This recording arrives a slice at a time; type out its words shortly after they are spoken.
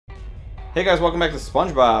Hey guys, welcome back to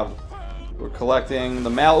SpongeBob. We're collecting the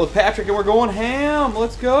mallet with Patrick and we're going ham!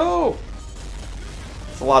 Let's go!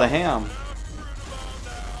 It's a lot of ham.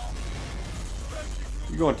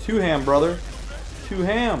 You're going 2 ham, brother. 2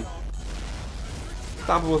 ham.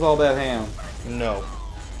 Stop it with all that ham. No.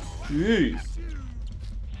 Jeez.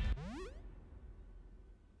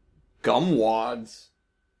 Gum wads.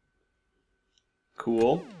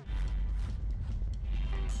 Cool.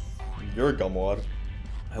 You're a gumwad.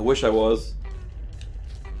 I wish I was.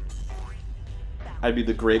 I'd be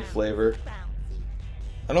the grape flavor.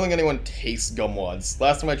 I don't think anyone tastes gumwads.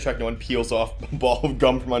 Last time I checked, no one peels off a ball of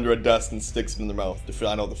gum from under a desk and sticks it in their mouth.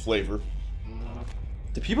 I know the flavor.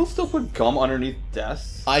 Do people still put gum underneath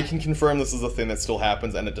desks? I can confirm this is a thing that still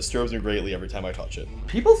happens, and it disturbs me greatly every time I touch it.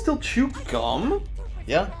 People still chew gum?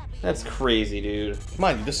 Yeah. That's crazy, dude. Come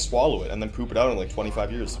on, you just swallow it and then poop it out in like 25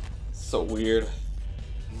 years. So weird.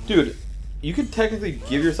 Dude, you could technically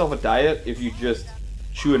give yourself a diet if you just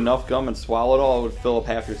chew enough gum and swallow it all. It would fill up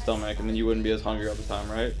half your stomach, and then you wouldn't be as hungry all the time,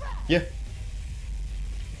 right? Yeah.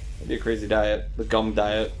 That'd be a crazy diet. The gum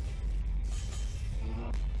diet.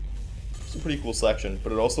 It's a pretty cool section,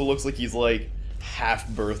 but it also looks like he's like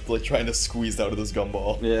half-birthed, like trying to squeeze out of this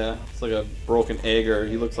gumball. Yeah, it's like a broken egg, or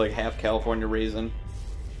he looks like half California raisin.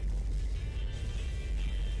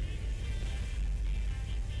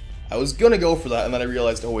 I was gonna go for that, and then I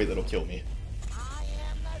realized, oh wait, that'll kill me.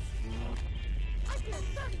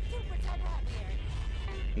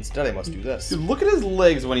 Instead, I must do this. Dude, look at his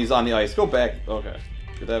legs when he's on the ice. Go back. Okay.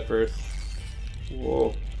 Get that first.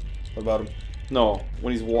 Whoa. What about him? No,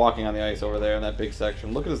 when he's walking on the ice over there in that big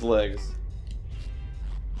section. Look at his legs.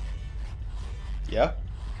 Yeah?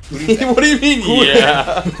 What do you mean,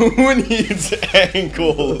 yeah? Who needs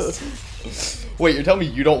ankles? Wait, you're telling me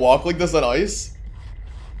you don't walk like this on ice?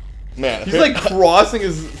 Man. He's like crossing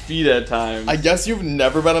his feet at times. I guess you've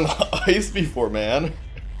never been on ice before, man.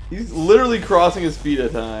 He's literally crossing his feet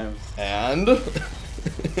at times. And?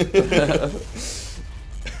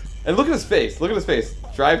 And look at his face. Look at his face.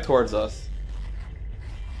 Drive towards us.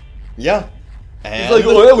 Yeah. And? He's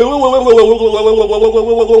like,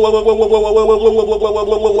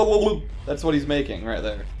 that's what he's making right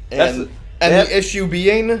there. And the issue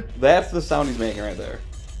being? That's the sound he's making right there.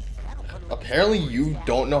 Apparently you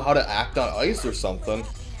don't know how to act on ice or something.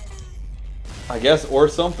 I guess, or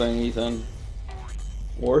something, Ethan.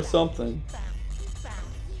 Or something.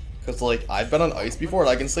 Because, like, I've been on ice before, and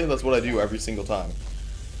I can say that's what I do every single time.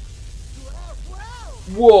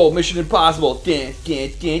 Whoa, Mission Impossible. Wait,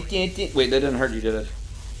 that didn't hurt you, did it?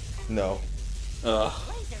 No. Ugh.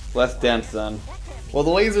 Less dense, then. Well,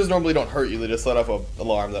 the lasers normally don't hurt you, they just set off an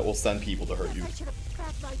alarm that will send people to hurt you.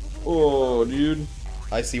 Oh, dude.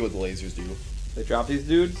 I see what the lasers do. They drop these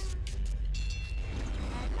dudes?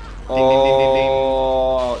 Ding, ding, ding, ding, ding.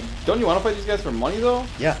 Oh, don't you want to fight these guys for money, though?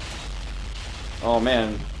 Yeah. Oh,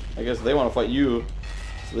 man. I guess they want to fight you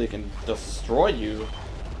so they can destroy you.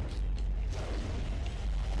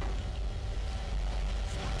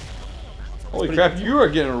 Holy crap, you are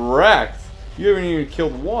getting wrecked. You haven't even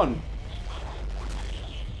killed one.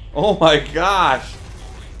 Oh my gosh.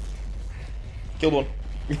 Killed one.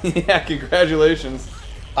 Yeah, congratulations.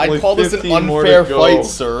 I'd call this an unfair fight,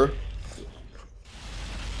 sir.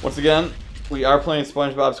 Once again, we are playing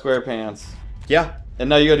SpongeBob SquarePants. Yeah. And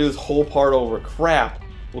now you gotta do this whole part over. Crap.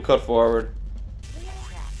 We'll cut forward.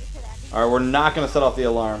 Alright, we're not gonna set off the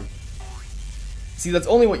alarm. See, that's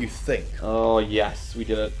only what you think. Oh, yes, we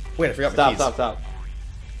did it. Wait, I forgot my keys. Stop.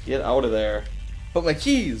 Get out of there. But my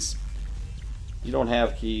keys! You don't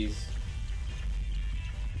have keys.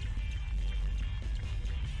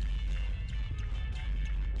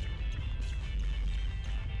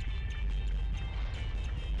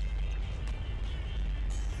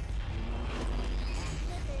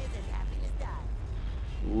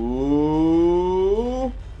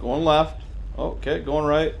 Ooh. Going left. Okay, going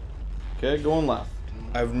right. Okay, going left.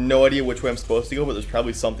 I have no idea which way I'm supposed to go, but there's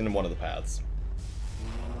probably something in one of the paths.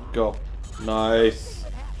 Go. Nice.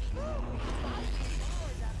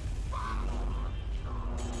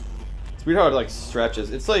 It's weird how it like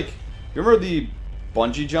stretches. It's like, you remember the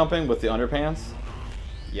bungee jumping with the underpants?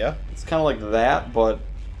 Yeah? It's kind of like that, but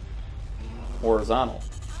horizontal.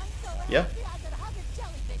 Yeah?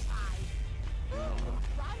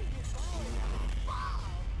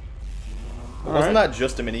 Wasn't that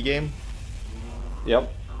just a minigame?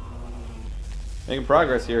 Yep. Making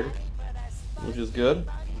progress here, which is good.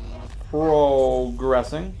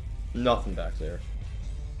 Progressing. Nothing back there.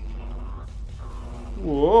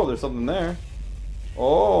 Whoa, there's something there.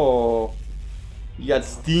 Oh. You got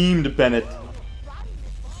steamed, Bennett.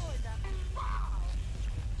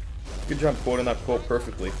 Good job quoting that quote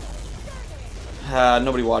perfectly.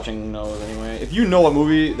 Nobody watching knows anyway. If you know what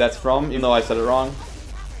movie that's from, even though I said it wrong,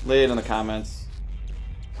 lay it in the comments.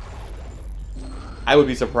 I would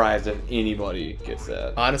be surprised if anybody gets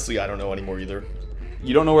that. Honestly, I don't know anymore either.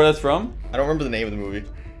 You don't know where that's from? I don't remember the name of the movie.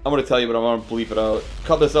 I'm gonna tell you, but I'm gonna bleep it out.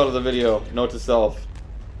 Cut this out of the video. Note to self.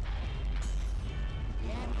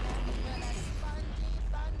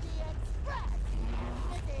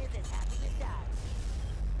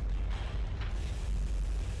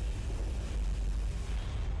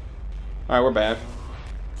 Alright, we're back.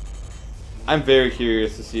 I'm very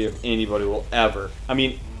curious to see if anybody will ever, I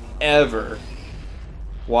mean, ever,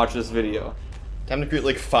 watch this video. Time to create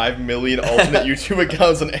like 5 million alternate YouTube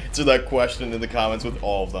accounts and answer that question in the comments with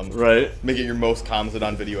all of them. Right. Make it your most commented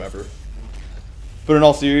on video ever. But in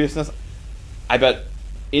all seriousness, I bet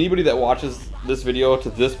anybody that watches this video to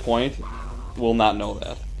this point will not know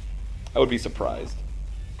that. I would be surprised.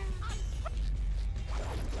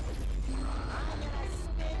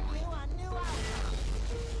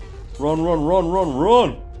 Run, run, run, run,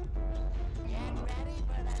 run!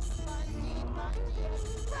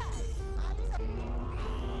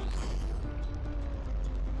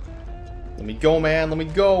 Let me go, man. Let me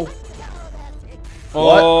go. Oh!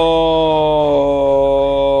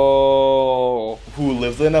 Who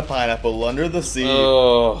lives in a pineapple under the sea?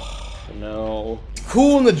 Oh, no.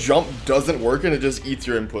 Cool when the jump doesn't work and it just eats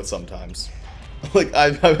your input sometimes. Like,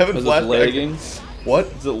 I'm having Is it flashbacks. lagging? What?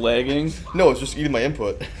 Is it lagging? No, it's just eating my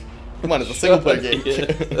input. Come on, it's a single player game.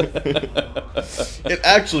 It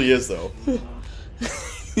actually is, though.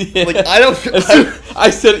 Yeah. Like, I don't... I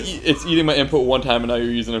said it's eating my input one time, and now you're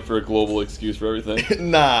using it for a global excuse for everything.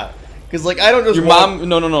 Nah. Because, like, I don't just Your mom...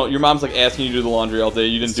 No. Your mom's, like, asking you to do the laundry all day.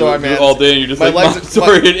 You didn't do it all day, and you're just my like, legs Mom, are,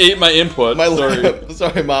 sorry, it ate my input. Sorry.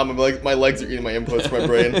 Sorry, Mom. I'm like, my legs are eating my inputs for my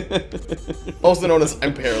brain. Also known as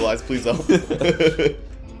I'm paralyzed. Please help.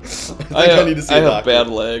 I need to see a doctor. have bad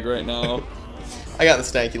leg right now. I got the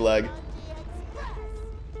stanky leg.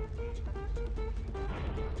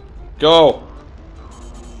 Go.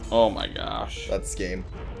 Oh my gosh. That's game.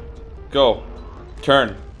 Go.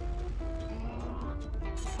 Turn.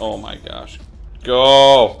 Oh my gosh.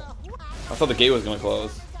 Go. I thought the gate was gonna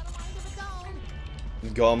close.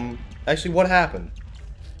 Gum. Actually, what happened?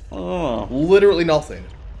 I don't know. Literally nothing.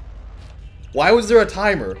 Why was there a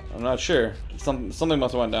timer? I'm not sure. Something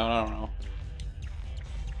must have went down. I don't know.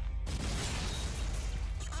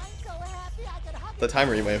 The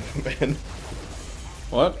timer ate my input, man.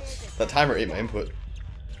 What? That timer ate my input.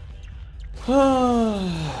 Or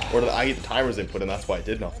did I eat the timer's input and that's why it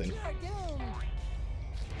did nothing?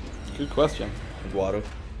 Good question. Guado.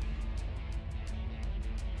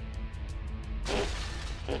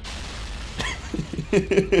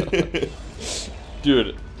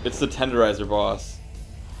 Dude, it's the tenderizer boss.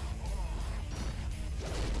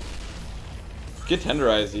 Get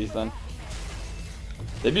tenderized, Ethan.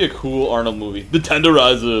 That'd be a cool Arnold movie. The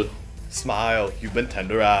Tenderizer. Smile, you've been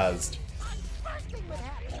tenderized.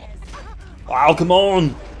 Wow, come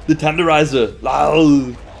on! The Tenderizer!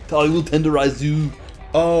 Wow! I will tenderize you.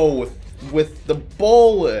 Oh, with the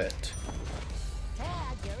bullet.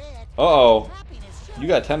 Uh-oh. You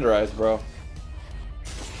got tenderized, bro.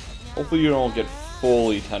 Hopefully you don't get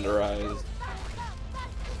fully tenderized.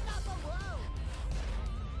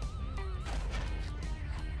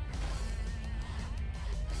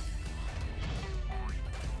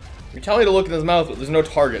 You're telling me to look in his mouth, but there's no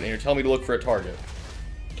target, and you're telling me to look for a target.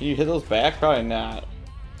 Can you hit those back? Probably not.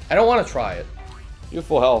 I don't want to try it. You have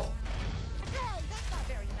full health.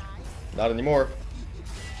 Not anymore.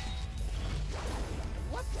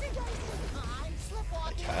 I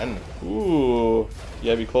can. Ooh. You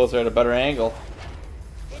gotta be closer at a better angle.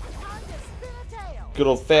 Good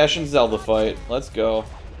old-fashioned Zelda fight. Let's go.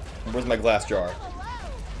 Where's my glass jar?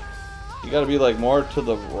 You gotta be like more to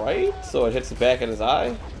the right so it hits the back of his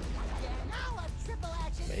eye.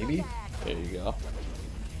 Maybe? There you go.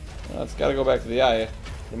 Well, it's gotta go back to the eye.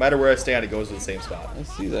 No matter where I stand, it goes to the same spot. I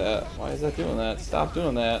see that. Why is that doing that? Stop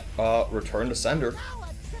doing that. Return to sender.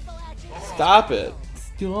 Stop it.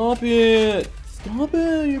 Stop it. Stop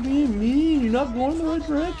it. You're being mean. You're not going in the right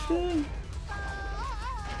direction.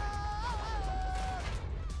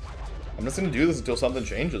 I'm just gonna do this until something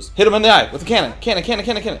changes. Hit him in the eye with the cannon.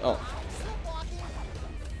 Cannon. Oh.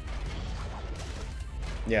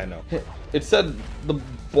 Yeah, no. It said the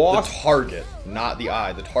boss. The target, not the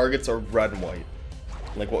eye. The targets are red and white.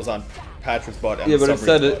 Like what was on Patrick's butt. Yeah, but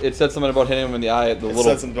it said something about hitting him in the eye. It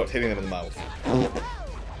said something about hitting him in the mouth. You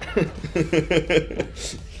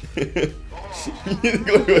need to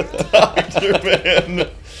go to a doctor, man.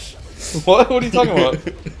 What? What are you talking about?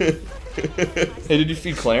 Hey, did you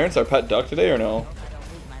feed Clarence, our pet duck, today or no?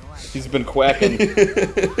 He's been quacking.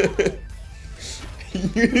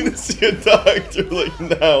 You need to see a doctor, like,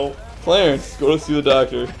 now. Clarence, go to see the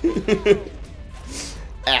doctor.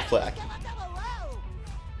 Affleck.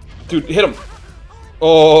 Dude, hit him.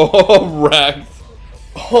 Oh, wrecked.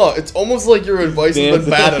 Huh, it's almost like your advice has been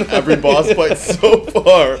bad on every boss fight so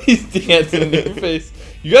far. He's dancing in your face.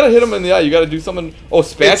 You gotta hit him in the eye. You gotta do something. Oh,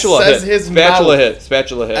 spatula It says hit. his Spatula mouth. hit.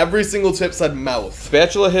 Spatula hit. Every single tip said mouth.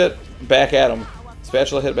 Spatula hit back at him.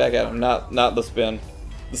 Spatula hit back at him. Not the spin.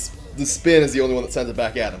 The spin is the only one that sends it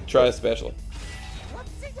back at him. Try a spatula.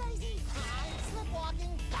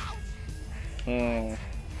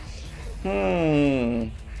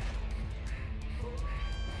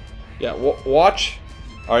 Yeah, watch.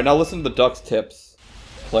 Alright, now listen to the duck's tips.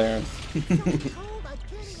 Clarence.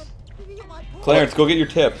 Clarence, go get your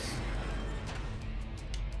tips.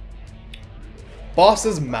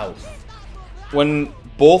 Boss's mouth. When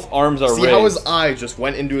both arms are See raised. how his eye just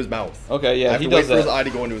went into his mouth. Okay, yeah, I have he to wait does for his that. eye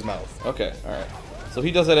to go into his mouth. Okay, alright. So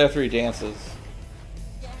he does that after he dances.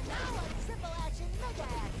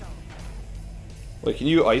 Wait, can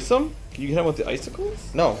you ice him? Can you hit him with the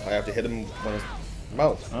icicles? No, I have to hit him on his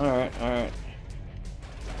mouth. Alright, alright.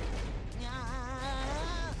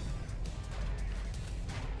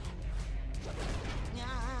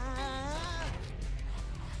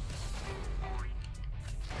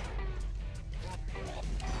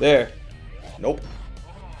 There. Nope.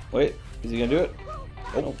 Wait, is he gonna do it?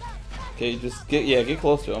 Nope. Okay, just get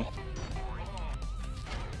close to him.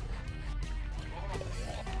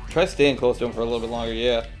 Try staying close to him for a little bit longer,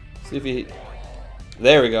 yeah. See if he...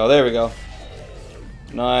 There we go, there we go.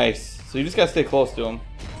 Nice. So you just gotta stay close to him.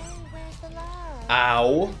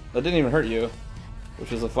 Ow. That didn't even hurt you,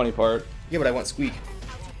 which is the funny part. Yeah, but I went squeak.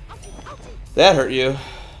 That hurt you,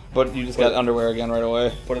 but you just got underwear again right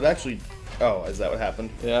away. But it actually... Oh, is that what happened?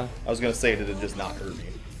 Yeah. I was gonna say, did it just not hurt me?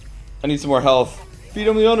 I need some more health. Feed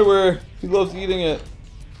him the underwear. He loves eating it.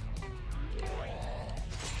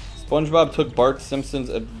 SpongeBob took Bart Simpson's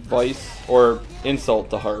advice or insult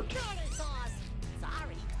to heart.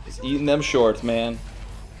 He's eating them shorts, man.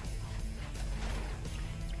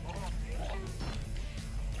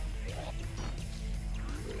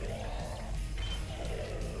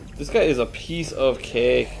 This guy is a piece of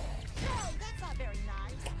cake.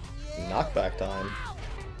 Knockback time.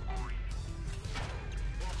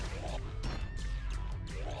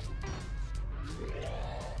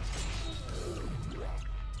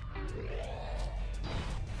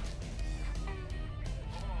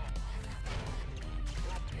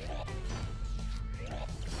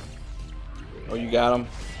 Oh, you got him.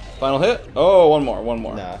 Final hit? Oh, one more, one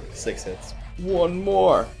more. Nah, 6 hits. One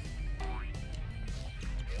more.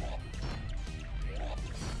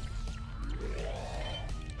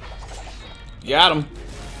 Got him.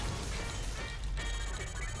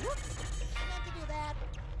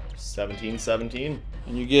 17-17.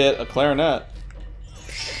 And you get a clarinet.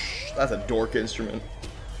 That's a dork instrument.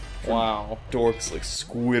 Wow. Dorks like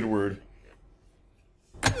Squidward.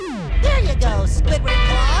 Here you go, Squidward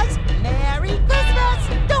Claus. Merry Christmas!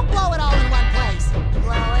 Don't blow it all in one place.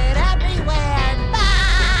 Blow it everywhere.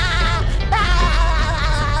 Bah!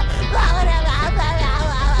 Bah! Blow it everywhere.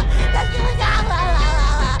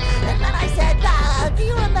 And then I said, do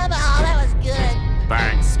you remember? Oh, that was good.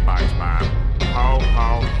 Thanks, SpongeBob. Ho,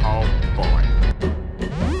 ho, ho, boy.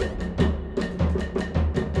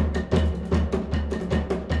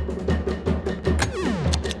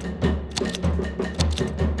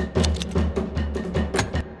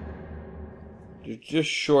 You're just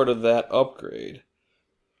short of that upgrade.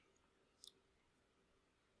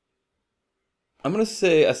 I'm gonna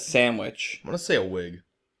say a sandwich. I'm gonna say a wig.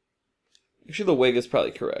 Actually, the wig is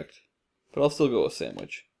probably correct. But I'll still go with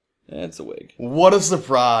sandwich. It's a wig. What a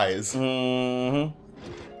surprise. Mm-hmm.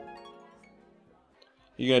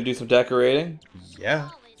 You gonna do some decorating?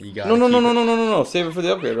 Yeah. You gotta No. Save it for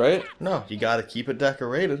the upgrade, right? No, you gotta keep it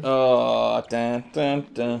decorated. Oh, dun, dun,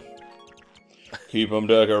 dun. Keep them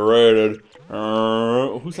decorated.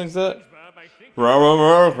 Who sings that?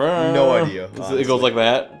 No idea. It goes like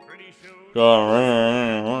that.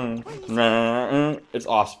 It's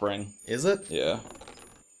Offspring. Is it? Yeah.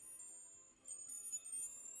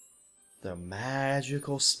 The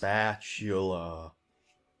magical spatula.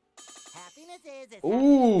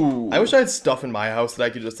 Ooh. I wish I had stuff in my house that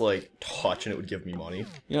I could just, like, touch and it would give me money.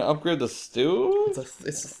 You gonna upgrade the stew?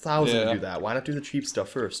 It's 1,000 Yeah. to do that. Why not do the cheap stuff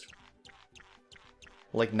first?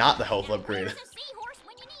 Like, not the health upgrade.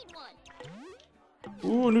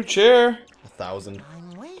 Ooh, new chair. 1,000.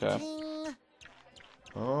 I'm waiting. Okay.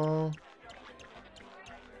 Oh.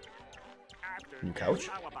 New couch?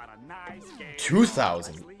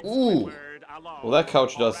 2,000. Ooh. alone. Well, that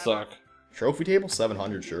couch does suck. Trophy table?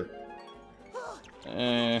 700, sure.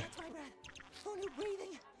 Eh. Oh, new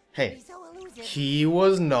breathing. Hey, He's so elusive. he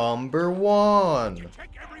was number 1. Check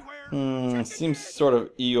everywhere. Seems sort of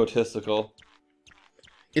egotistical.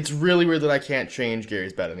 It's really weird that I can't change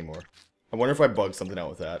Gary's bed anymore. I wonder if I bugged something out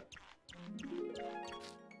with that.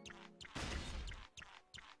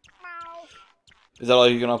 Is that all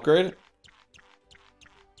you can upgrade?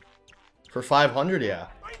 For 500, yeah.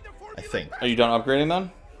 I think. Are you done upgrading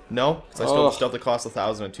then? No, because I still have Ugh. stuff that costs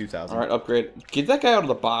 1,000 and 2,000. Alright, upgrade. Get that guy out of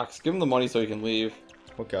the box. Give him the money so he can leave.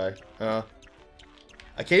 What guy?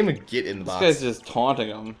 I can't even get in the This box. guy's just taunting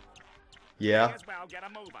him. Yeah. May as well get a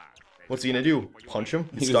move on. What's he gonna do? Punch him?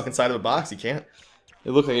 He's He stuck was- inside of a box. He can't.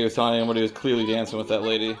 It looked like he was taunting him, but he was clearly dancing with that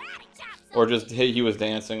lady. Or just, hey, he was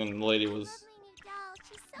dancing and the lady was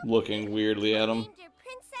looking weirdly at him.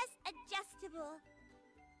 Princess Adjustable.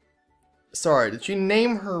 Sorry, did she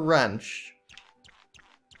name her wrench?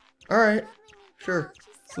 Alright, sure.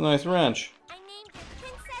 It's a nice wrench. I named her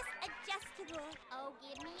Princess Adjustable. Oh,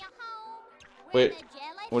 give me a home. Wait,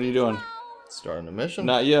 what are you doing? Starting a mission.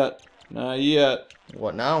 Not yet. Not yet.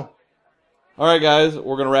 What now? Alright, guys,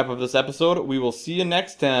 we're going to wrap up this episode. We will see you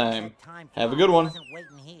next time. Have a good one. Wasn't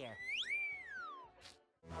waiting here.